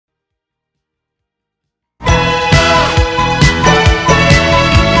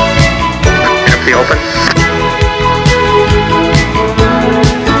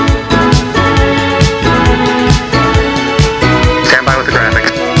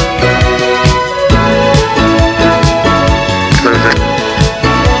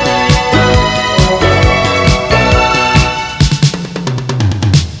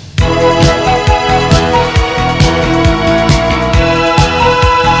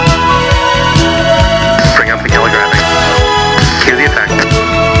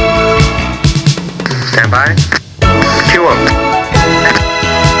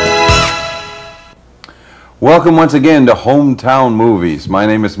Welcome once again to Hometown Movies. My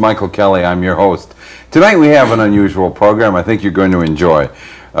name is Michael Kelly. I'm your host. Tonight we have an unusual program I think you're going to enjoy.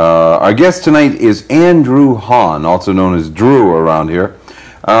 Our guest tonight is Andrew Hahn, also known as Drew around here.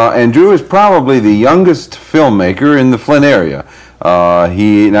 And Drew is probably the youngest filmmaker in the Flint area.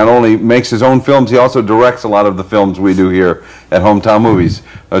 He not only makes his own films, he also directs a lot of the films we do here at Hometown Movies.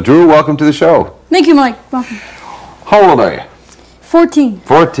 Drew, welcome to the show. Thank you, Mike. Welcome. How old are you? 14.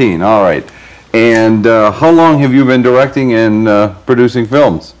 14, all right. And how long have you been directing and producing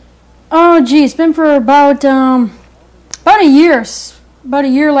films? Oh, gee, it's been for about a year. About a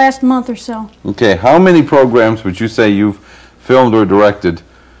year last month or so. Okay, how many programs would you say you've filmed or directed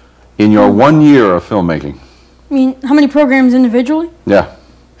in your 1 year of filmmaking? I mean, how many programs individually? Yeah.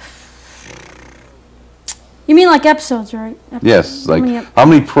 You mean like episodes, right? Yes, like how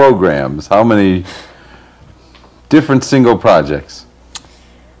many programs, how many different single projects?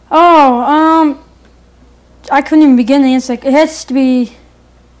 Oh, I couldn't even begin to answer. It has to be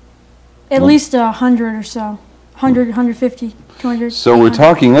at least 100 or so. 100, 150, 200. So we're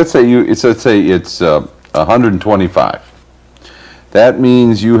talking, let's say it's 125. That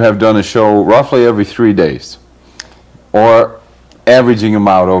means you have done a show roughly every 3 days, or averaging them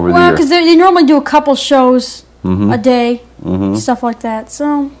out over the year. Well, because they normally do a couple shows a day, stuff like that.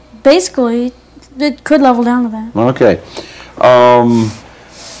 So basically, it could level down to that. Okay.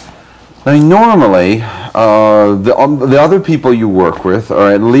 I mean, normally, the other people you work with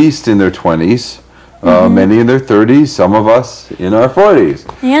are at least in their 20s, many in their 30s, some of us in our 40s.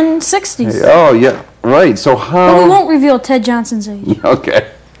 And 60s. Oh, yeah, right. So how... But we won't reveal Ted Johnson's age. Okay.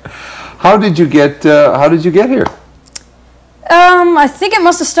 How did you get here? I think it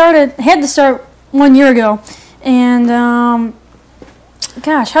must have had to start 1 year ago. And,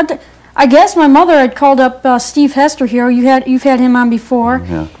 gosh, I guess my mother had called up Steve Hester here. You've had him on before.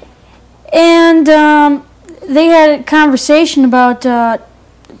 Yeah. And they had a conversation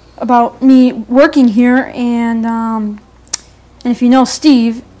about me working here, and if you know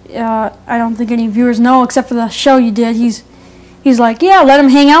Steve, I don't think any viewers know except for the show you did. He's like, yeah, let him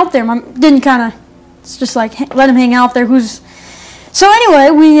hang out there. It's just like let him hang out there. So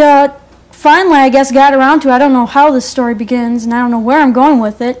anyway, we finally, I guess, got around to it. I don't know how this story begins, and I don't know where I'm going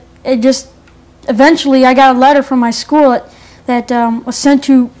with it. It just eventually I got a letter from my school that was sent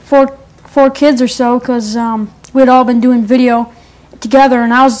to four kids or so, because we had all been doing video together,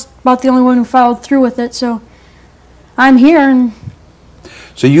 and I was about the only one who followed through with it. So I'm here. And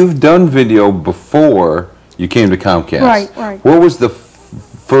so you've done video before you came to Comcast. Right. What was the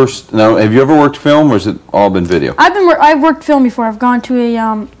first? Now, have you ever worked film, or has it all been video? I've worked film before. I've gone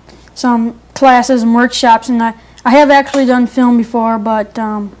to some classes and workshops, and I have actually done film before, but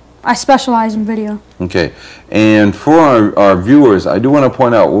I specialize in video. Okay, and for our viewers, I do want to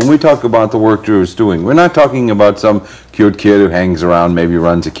point out, when we talk about the work Drew is doing, we're not talking about some cute kid who hangs around, maybe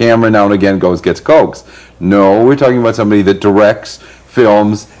runs a camera now and again, gets cokes. No, we're talking about somebody that directs,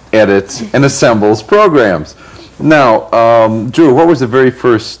 films, edits, and assembles programs. Now, Drew, what was the very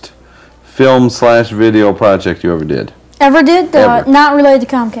first film/video project you ever did? Ever did? Ever. Not related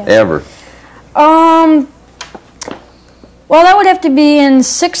to Comcast. Ever. Well, that would have to be in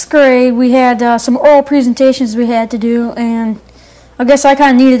 6th grade. We had some oral presentations we had to do, and I guess I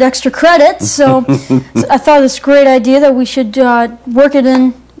kind of needed extra credit, so I thought it was a great idea that we should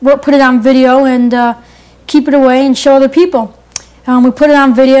put it on video and keep it away and show other people. We put it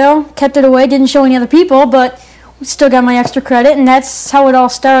on video, kept it away, didn't show any other people, but we still got my extra credit, and that's how it all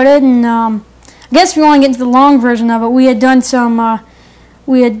started. And I guess if you want to get into the long version of it, we had done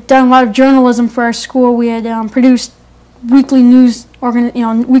a lot of journalism for our school. We had produced weekly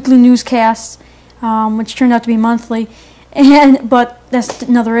weekly newscasts, which turned out to be monthly, but that's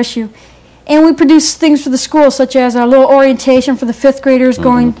another issue. And we produced things for the school, such as a little orientation for the 5th graders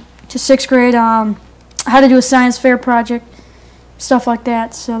going to 6th grade, how to do a science fair project, stuff like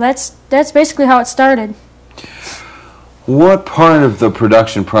that. So that's basically how it started. What part of the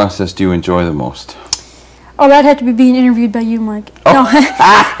production process do you enjoy the most? Oh, that had to be being interviewed by you, Mike. Oh.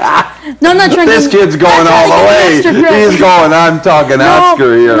 No, I'm not trying this kid's going all the way. He's going, I'm talking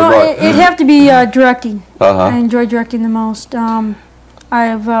Oscar here. No, it'd have to be directing. I enjoy directing the most. I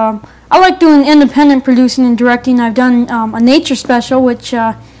like doing independent producing and directing. I've done a nature special, which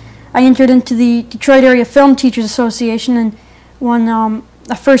I entered into the Detroit Area Film Teachers Association and won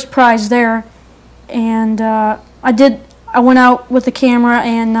a first prize there. And I went out with the camera,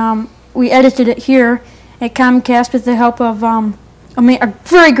 and we edited it here at Comcast with the help of a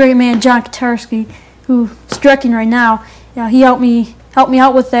very great man, John Katarski, who's directing right now. He helped me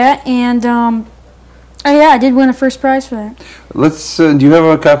out with that, and Oh yeah, I did win a first prize for that. Let's. Do you have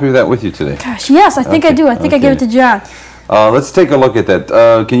a copy of that with you today? Gosh, yes, I think I do. I think I gave it to John. Let's take a look at that.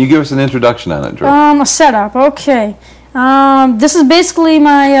 Can you give us an introduction on it, Drew? A setup. Okay. This is basically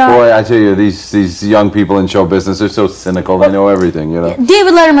my. Boy, I tell you, these young people in show business, they're so cynical. They know everything, you know.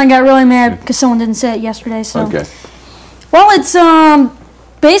 David Letterman got really mad because someone didn't say it yesterday. So. Okay. Well, it's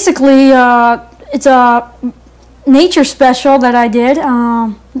basically it's a nature special that I did.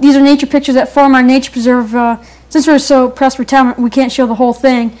 These are nature pictures that form our nature preserve. Since we're so pressed for time, we can't show the whole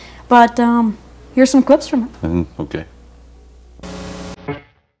thing. But here's some clips from it. Okay.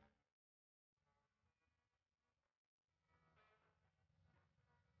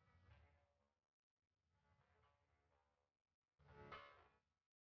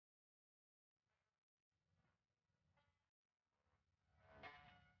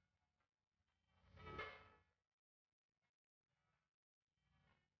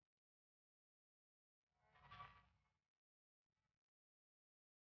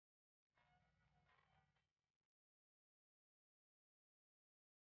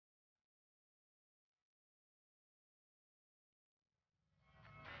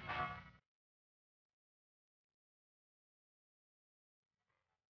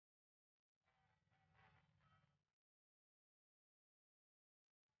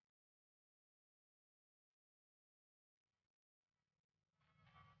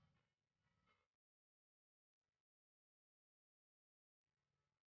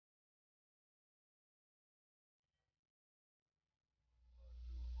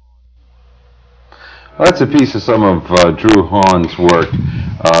 Well, that's a piece of some of Drew Hahn's work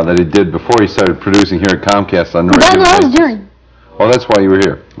that he did before he started producing here at Comcast on the regular basis. I was doing. Oh, that's why you were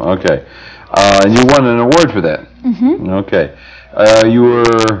here. Okay. And you won an award for that. Mm-hmm. Okay. You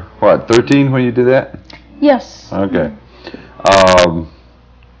were, what, 13 when you did that? Yes. Okay.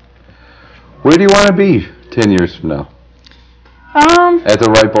 Where do you want to be 10 years from now? At the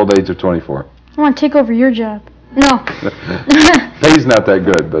ripe old age of 24. I want to take over your job. No. Pay's not that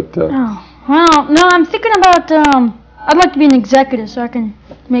good, but... Oh. Well, no, I'm thinking about, I'd like to be an executive so I can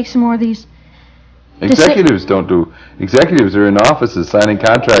make some more of these. Executives don't do... Executives are in offices signing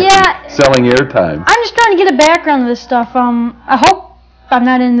contracts and selling airtime. I'm just trying to get a background of this stuff. I hope I'm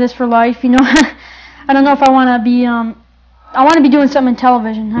not in this for life, you know. I don't know if I want to be, I want to be doing something in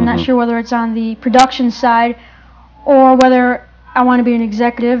television. I'm not sure whether it's on the production side or whether I want to be an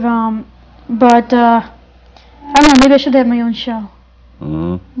executive. But, I don't know, maybe I should have my own show.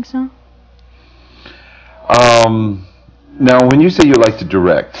 Think so? Now, when you say you like to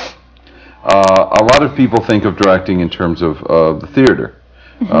direct, a lot of people think of directing in terms of the theater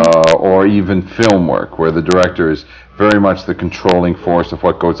or even film work, where the director is very much the controlling force of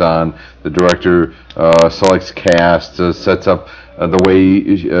what goes on. The director selects cast, sets up the way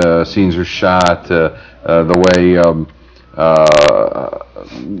scenes are shot, the way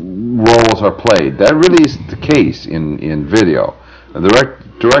roles are played. That really is the case in video. The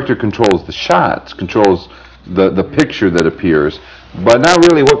director controls the shots, controls the picture that appears, but not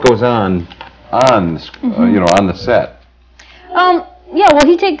really what goes on you know, on the set. Yeah, well,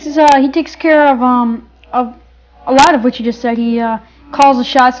 he takes care of a lot of what you just said. He calls the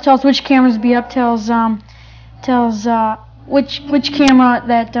shots, tells which cameras to be up, tells which camera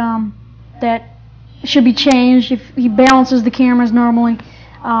that should be changed. If he balances the cameras normally.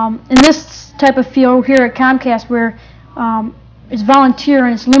 In this type of field here at Comcast, where it's volunteer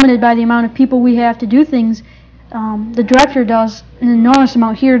and it's limited by the amount of people we have to do things, the director does an enormous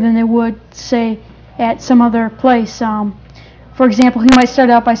amount here than they would, say, at some other place. For example, he might start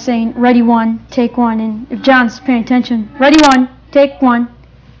out by saying, ready one, take one, and if John's paying attention, ready one, take one.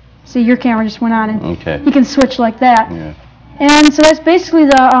 See, your camera just went on, and he can switch like that. Yeah. And so that's basically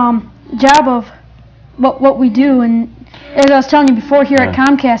the job of what we do. And as I was telling you before, here at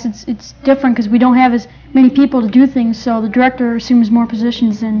Comcast, it's different because we don't have as many people to do things, so the director assumes more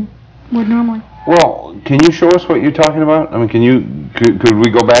positions than would normally. Well, can you show us what you're talking about? I mean, could we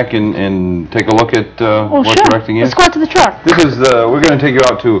go back and take a look at what directing is? Let's go out to the truck. This is we're going to take you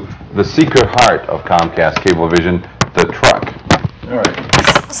out to the secret heart of Comcast Cablevision, the truck. All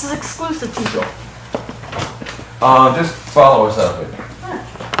right. This is exclusive to you. Just follow us out here.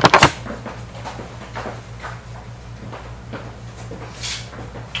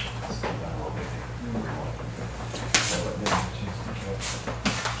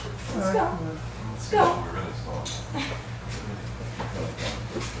 Let's go. Let's go.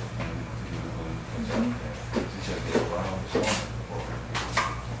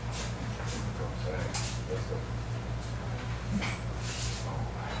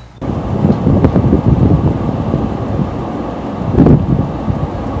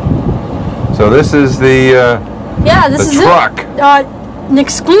 So this is the yeah, this is truck. An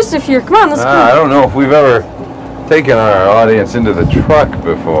exclusive here. Come on, let's go. I don't know if we've ever taken our audience into the truck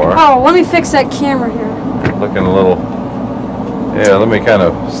before. Oh, let me fix that camera here. Looking a little. Yeah, let me kind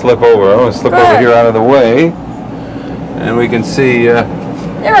of slip over. I'm going to slip over here out of the way, and we can see.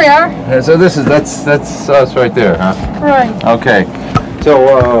 There we are. So that's us right there, huh? Right. Okay.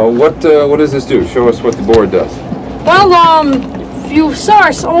 So what does this do? Show us what the board does. Well, if you saw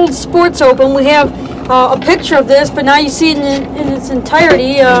our old Sports Open, we have a picture of this, but now you see it in its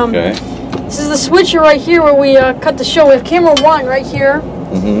entirety. Okay. This is the switcher right here where we cut the show. We have camera 1 right here.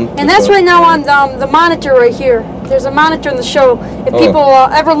 Mm-hmm. And that's right now on the monitor right here. There's a monitor in the show. If people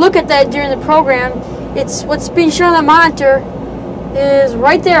ever look at that during the program, it's what's being shown on the monitor is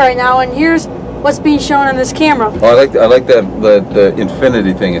right there right now, and here's what's being shown on this camera. Oh, I like that the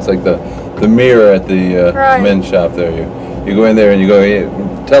infinity thing. It's like the mirror at the men's shop there. You go in there and you go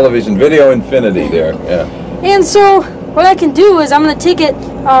television, video, infinity there. Yeah. And so what I can do is I'm going to take it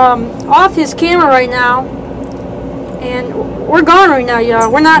off his camera right now, and we're gone right now, y'all.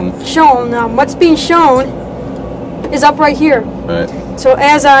 We're not shown. What's being shown is up right here. Right. So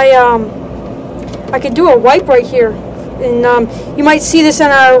as I could do a wipe right here, and you might see this on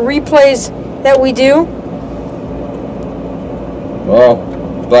our replays that we do. Well,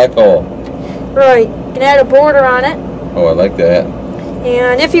 black hole. Right. You can add a border on it. Oh, I like that.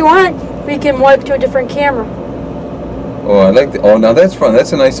 And if you want, we can wipe to a different camera. Oh, I like that. Oh, now that's fun.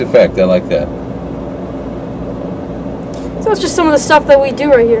 That's a nice effect. I like that. So it's just some of the stuff that we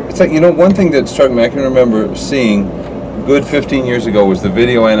do right here. It's like, one thing that struck me, I can remember seeing good 15 years ago, was the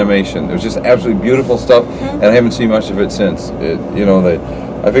video animation. It was just absolutely beautiful stuff, and I haven't seen much of it since.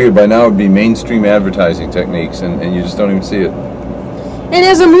 I figured by now it would be mainstream advertising techniques, and you just don't even see it. And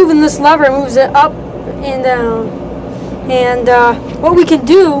as I'm moving this lever, it moves it up and down. And what we can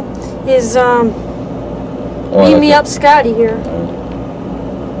do is beam me up Scotty here.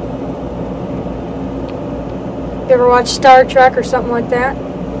 You ever watch Star Trek or something like that?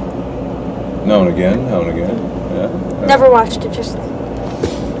 Now and again, yeah. Never watched it, just...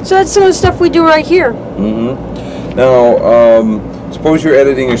 So that's some of the stuff we do right here. Mm-hmm. Now, suppose you're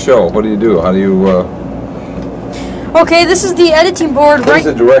editing a show. What do you do? How do you... Okay, this is the editing board. What does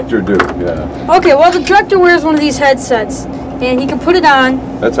the director do? Yeah. Okay, well, the director wears one of these headsets, and he can put it on.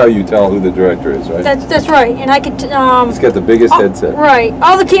 That's how you tell who the director is, right? That's right, and I could... He's got the biggest headset. Right.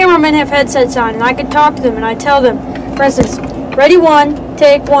 All the cameramen have headsets on, and I could talk to them, and I tell them, for instance, ready 1,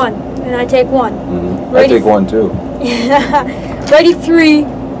 take 1, and I take 1. Mm-hmm. I take 1 too. Ready 3,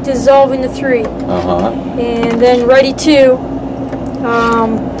 dissolving the 3. And then ready 2.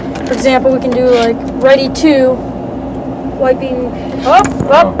 For example, we can do like ready 2, wiping. Hold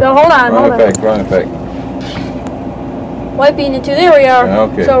on. Wrong effect. Wiping the 2. There we are.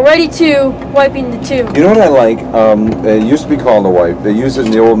 Okay. So ready 2, wiping the 2. You know what I like? It used to be called a wipe. They used it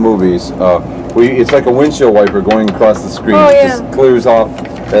in the old movies. It's like a windshield wiper going across the screen. Oh, yeah. It just clears off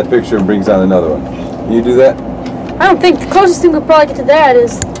that picture and brings on another one. Can you do that? I don't think the closest thing we probably get to that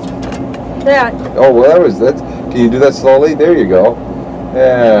is that. Oh, well, that. Can you do that slowly? There you go.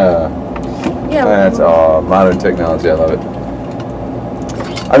 Yeah. Yeah. That's modern technology. I love it.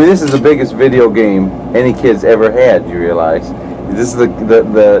 I mean, this is the biggest video game any kid's ever had. You realize? This is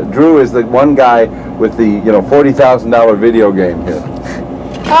the Drew is the one guy with the $40,000 video game here.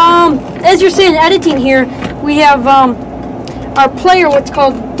 As you're saying, editing here, we have our player, what's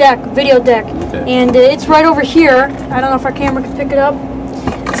called video deck, and it's right over here. I don't know if our camera can pick it up.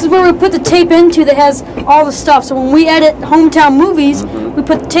 This is where we put the tape into that has all the stuff. So when we edit hometown movies, we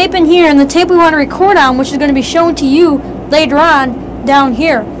put the tape in here, and the tape we want to record on, which is going to be shown to you later on down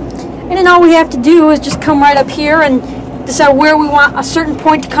here. And then all we have to do is just come right up here and decide where we want a certain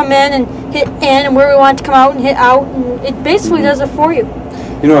point to come in and hit in, and where we want it to come out and hit out, and it basically does it for you.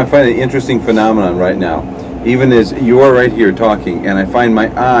 I find an interesting phenomenon right now. Even as you are right here talking, and I find my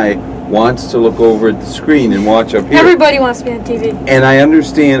eye wants to look over at the screen and watch up here. Everybody wants to be on TV. And I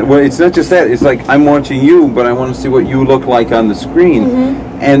understand, well, it's not just that, it's like I'm watching you, but I want to see what you look like on the screen.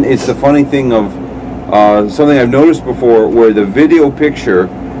 And it's the funny thing of something I've noticed before, where the video picture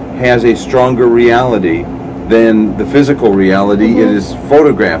has a stronger reality than the physical reality it is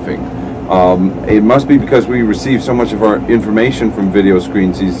photographing. It must be because we receive so much of our information from video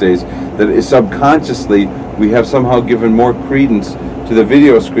screens these days that subconsciously we have somehow given more credence to the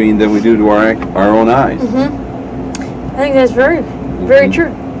video screen than we do to our own eyes. I think that's very, very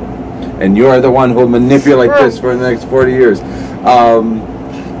true. And you are the one who will manipulate this for the next 40 years.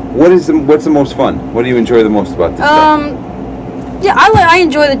 What's the most fun? What do you enjoy the most about this stuff? Yeah, I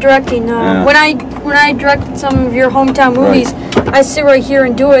enjoy the directing. When I direct some of your hometown movies, I sit right here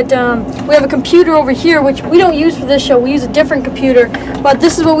and do it. We have a computer over here, which we don't use for this show. We use a different computer, but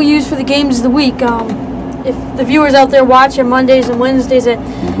this is what we use for the games of the week. If the viewers out there watch on Mondays and Wednesdays at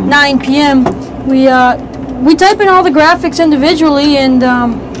 9 p.m., we type in all the graphics individually, and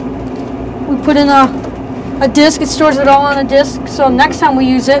we put in a disk. It stores it all on a disk, so next time we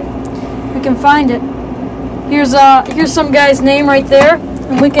use it, we can find it. Here's some guy's name right there,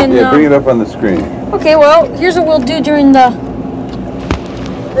 and we can. Yeah, bring it up on the screen. Okay, well, here's what we'll do during the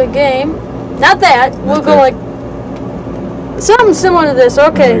game. Not that. We'll go like something similar to this.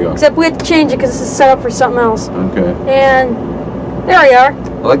 Okay, except we have to change it because this is set up for something else. Okay. And there we are.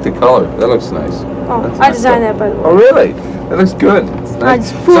 I like the color. That looks nice. Oh, I designed that, by the way. Oh, really? That looks good. It's nice. I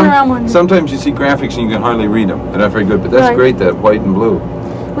just fooling around one. Sometimes you see graphics and you can hardly read them. They're not very good, but that's great, that white and blue.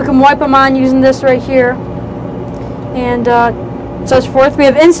 We can wipe them on using this right here. And such forth. We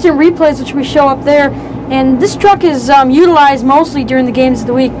have instant replays, which we show up there. And this truck is utilized mostly during the games of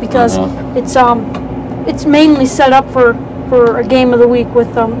the week because it's mainly set up for a game of the week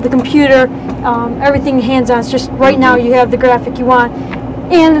with the computer, everything hands-on. It's just right now you have the graphic you want.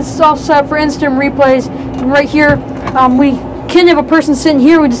 And it's all set up for instant replays. And right here, we can have a person sitting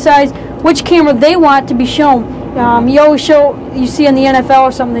here who decides which camera they want to be shown. You always you see in the NFL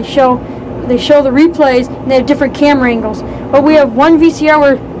or something, they show the replays and they have different camera angles. But we have one VCR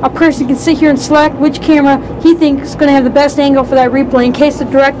where a person can sit here and select which camera he thinks is going to have the best angle for that replay in case the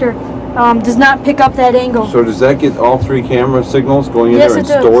director does not pick up that angle. So does that get all three camera signals going in there and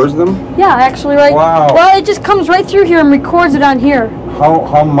stores them? Yeah, actually, right. Wow. Well, it just comes right through here and records it on here.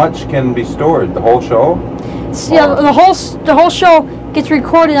 How much can be stored? The whole show? Yeah, the whole show gets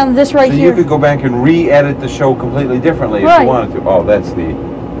recorded on this right here. So you could go back and re-edit the show completely differently if you wanted to. Oh, that's neat.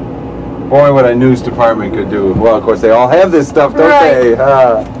 Boy, what a news department could do. Well, of course, they all have this stuff, don't they?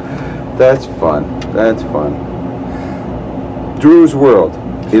 That's fun. That's fun. Drew's World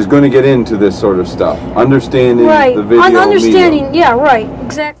is going to get into this sort of stuff. Understanding the video medium. Yeah, right.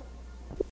 Exactly.